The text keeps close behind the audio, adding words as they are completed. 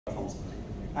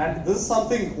pounds. And this is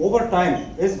something over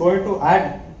time is going to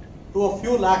add to a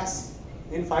few lakhs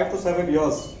in 5 to 7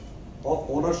 years of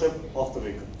ownership of the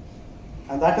vehicle.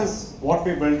 And that is what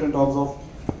we built in terms of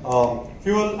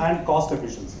fuel and cost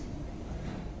efficiency.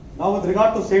 Now with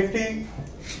regard to safety,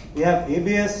 we have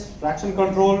ABS, traction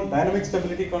control, dynamic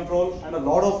stability control, and a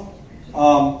lot of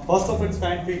first of its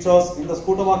kind features in the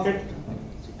scooter market.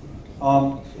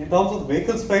 In terms of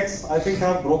vehicle specs, I think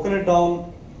I have broken it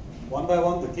down one by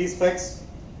one, the key specs.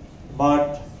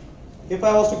 But if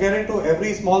I was to get into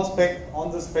every small spec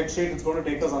on this spec sheet, it's going to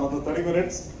take us another 30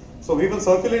 minutes. So we will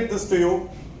circulate this to you.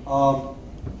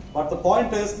 But the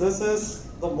point is, this is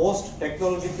the most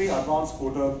technologically advanced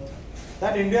scooter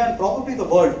that India and probably the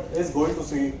world is going to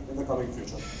see in the coming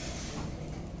future.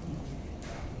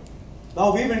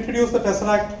 Now we've introduced the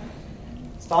Tesseract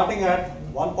starting at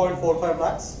 1.45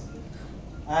 lakhs,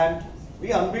 and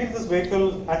we unveiled this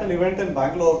vehicle at an event in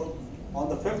Bangalore on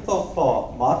the 5th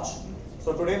of March.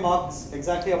 So today marks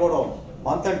exactly about a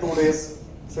month and 2 days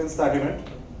since that event.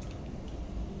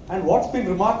 And what's been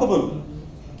remarkable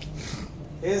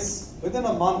is within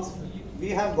a month we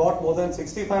have got more than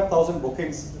 65,000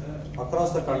 bookings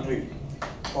across the country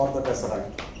for the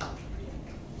Tesseract.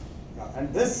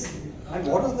 And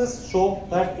what does this show?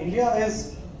 That India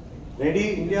is ready,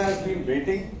 India has been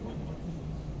waiting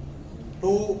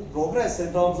to progress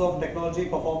in terms of technology,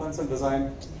 performance and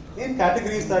design in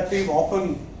categories that we've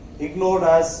often ignored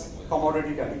as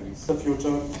commodity categories. The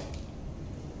future.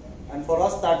 And for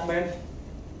us that meant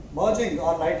merging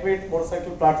our lightweight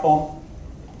motorcycle platform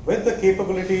with the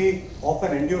capability of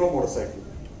an enduro motorcycle.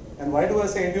 And why do I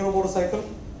say enduro motorcycle?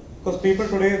 Because people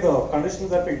today, the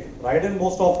conditions that we ride in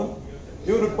most often,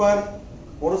 you require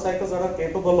motorcycles that are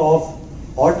capable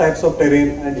of all types of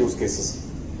terrain and use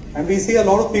cases. And we see a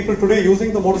lot of people today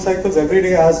using the motorcycles every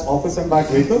day as office and back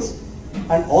vehicles,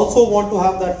 and also want to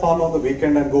have that fun on the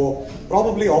weekend and go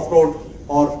probably off-road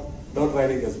or dirt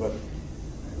riding as well.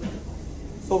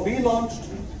 So we launched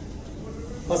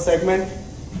a segment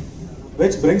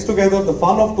which brings together the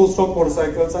fun of two-stroke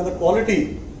motorcycles and the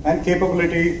quality and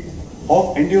capability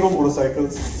of enduro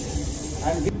motorcycles.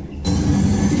 And